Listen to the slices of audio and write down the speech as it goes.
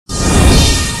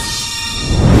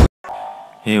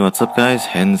Hey, what's up guys?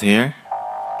 Hens here.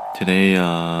 Today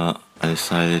I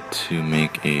decided to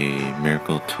make a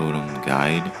Miracle Totem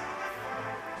guide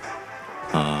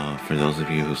for those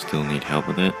of you who still need help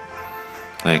with it.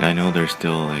 Like, I know there's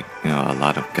still a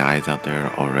lot of guides out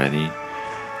there already,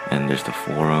 and there's the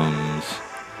forums,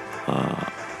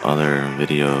 other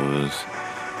videos,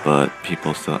 but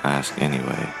people still ask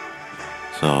anyway.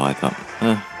 So I thought,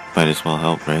 might as well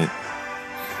help, right?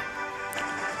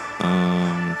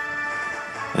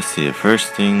 Let's see, the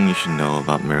first thing you should know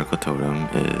about Miracle Totem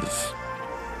is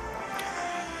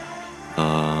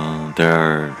there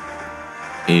are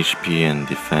HP and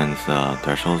defense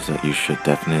thresholds that you should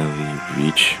definitely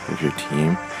reach with your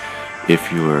team if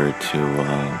you were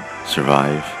to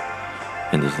survive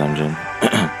in this dungeon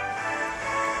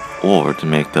or to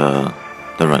make the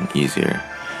run easier.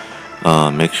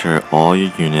 Make sure all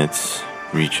your units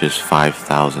reaches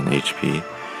 5,000 HP.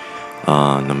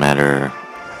 No matter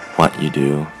what you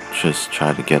do, just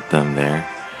try to get them there.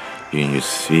 You can use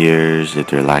spheres if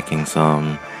they're lacking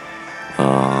some,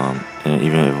 and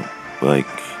even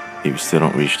if you still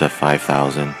don't reach that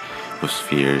 5,000 with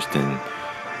spheres, then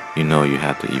you know you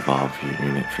have to evolve your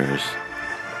unit first.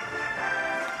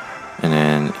 And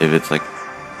then if it's like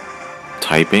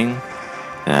typing,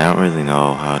 then I don't really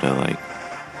know how to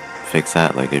fix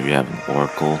that. Like if you have an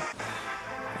Oracle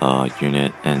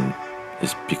unit and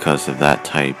it's because of that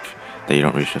type that you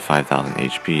don't reach the 5,000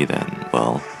 HP, then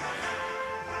well,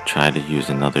 try to use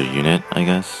another unit, I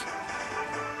guess.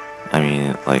 I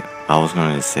mean, I was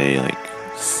going to say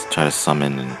try to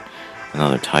summon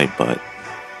another type, but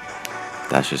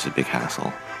that's just a big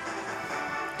hassle.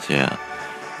 So yeah,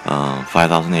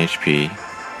 5,000 HP,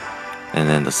 and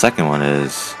then the second one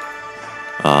is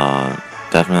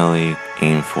definitely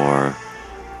aim for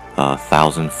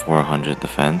 1,400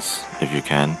 defense if you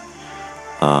can.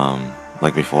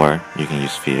 Like before, you can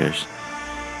use spheres.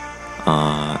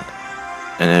 And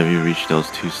if you reach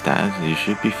those two stats, you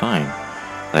should be fine.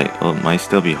 It might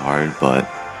still be hard, but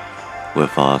with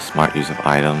smart use of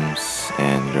items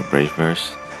and your Brave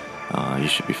Burst, you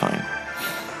should be fine.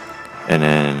 And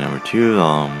then number two,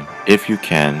 if you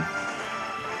can,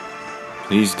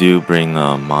 please do bring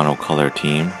a monocolor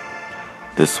team.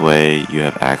 This way you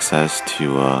have access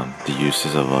to the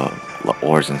uses of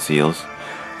ores and seals,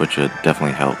 which would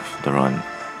definitely help the run.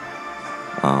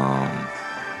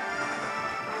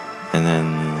 And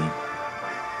then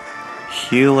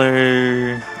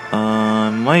healer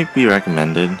might be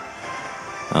recommended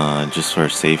just for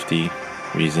safety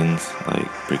reasons, like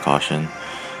precaution,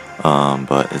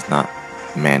 but it's not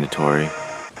mandatory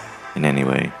in any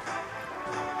way.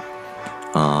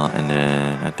 And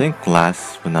then I think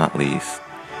last but not least,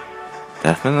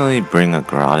 definitely bring a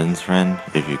Groudon's friend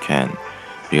if you can,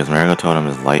 because Miracle Totem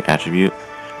is light attribute.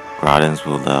 Groudon's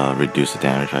will reduce the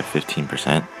damage by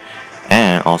 15%,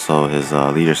 and also his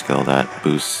leader skill that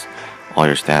boosts all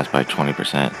your stats by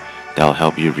 20%. That'll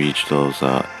help you reach those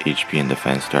HP and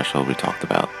defense threshold we talked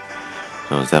about.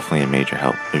 So it's definitely a major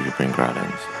help if you bring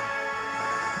Groudon's.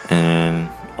 And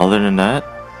other than that,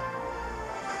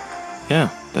 yeah,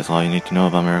 that's all you need to know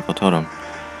about Miracle Totem.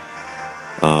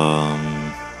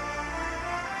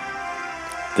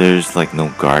 There's no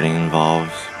guarding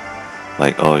involved.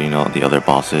 The other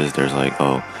bosses, there's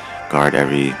guard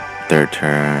every third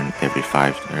turn, every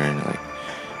 5th turn.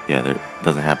 Yeah, that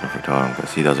doesn't happen for Totem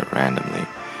because he does it randomly.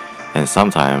 And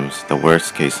sometimes, the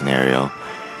worst case scenario,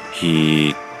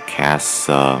 he casts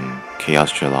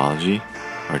Chaos Trilogy,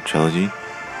 or Trilogy.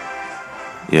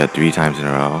 Yeah, 3 times in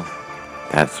a row.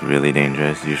 That's really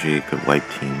dangerous. Usually it could wipe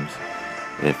teams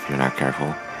if you're not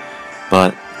careful.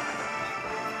 But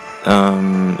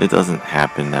it doesn't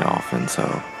happen that often,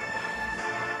 so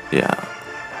yeah.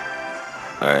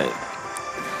 Alright.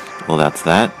 Well, that's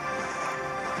that.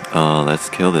 Let's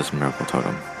kill this Miracle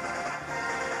Totem.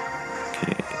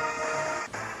 Okay.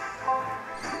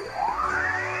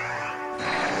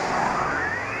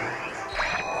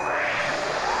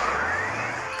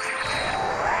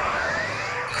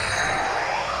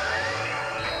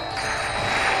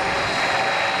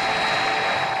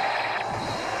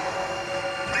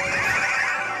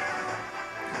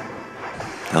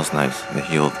 That was nice. It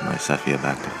healed my Cephia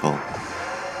back to full.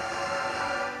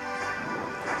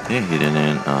 Okay, he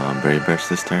didn't Brave Burst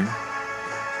this turn,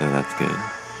 so that's good.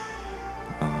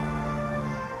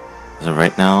 So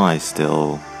right now, I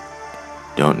still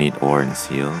don't need ore and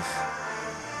seals.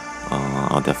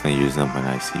 I'll definitely use them when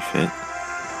I see fit.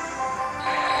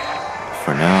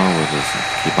 For now, we'll just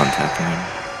keep on attacking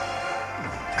him.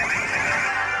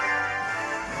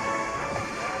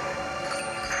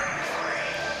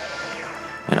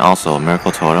 And also,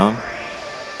 Miracle Totem,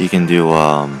 you can do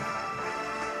a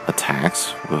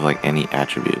attacks with like any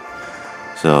attribute.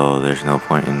 So there's no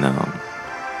point in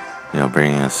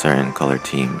bringing a certain color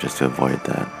team just to avoid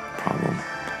that problem.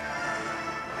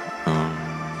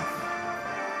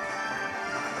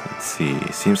 Let's see.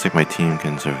 Seems like my team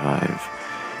can survive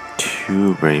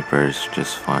 2 Brave Birds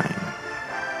just fine.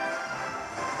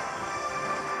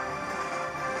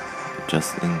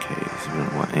 Just in case, we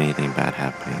don't want anything bad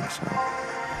happening, so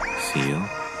seal.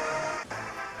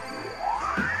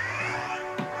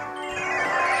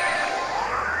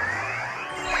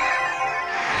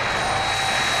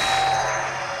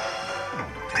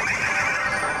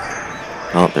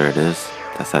 Oh, there it is.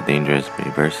 That's that dangerous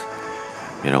Brave Burst.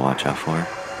 You gotta watch out for.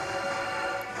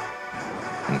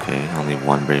 Okay, only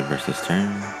 1 Brave Burst this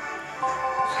turn,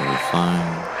 so we're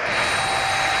fine.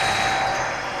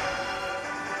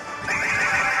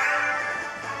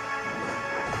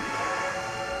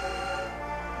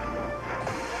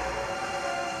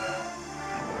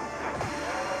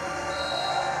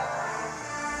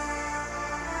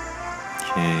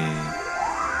 Okay.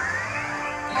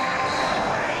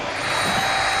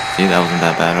 See, that wasn't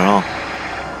that bad at all.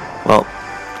 Well,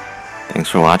 thanks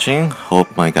for watching.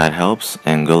 Hope my guide helps,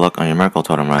 and good luck on your Miracle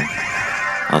Totem run.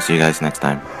 I'll see you guys next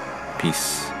time.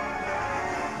 Peace.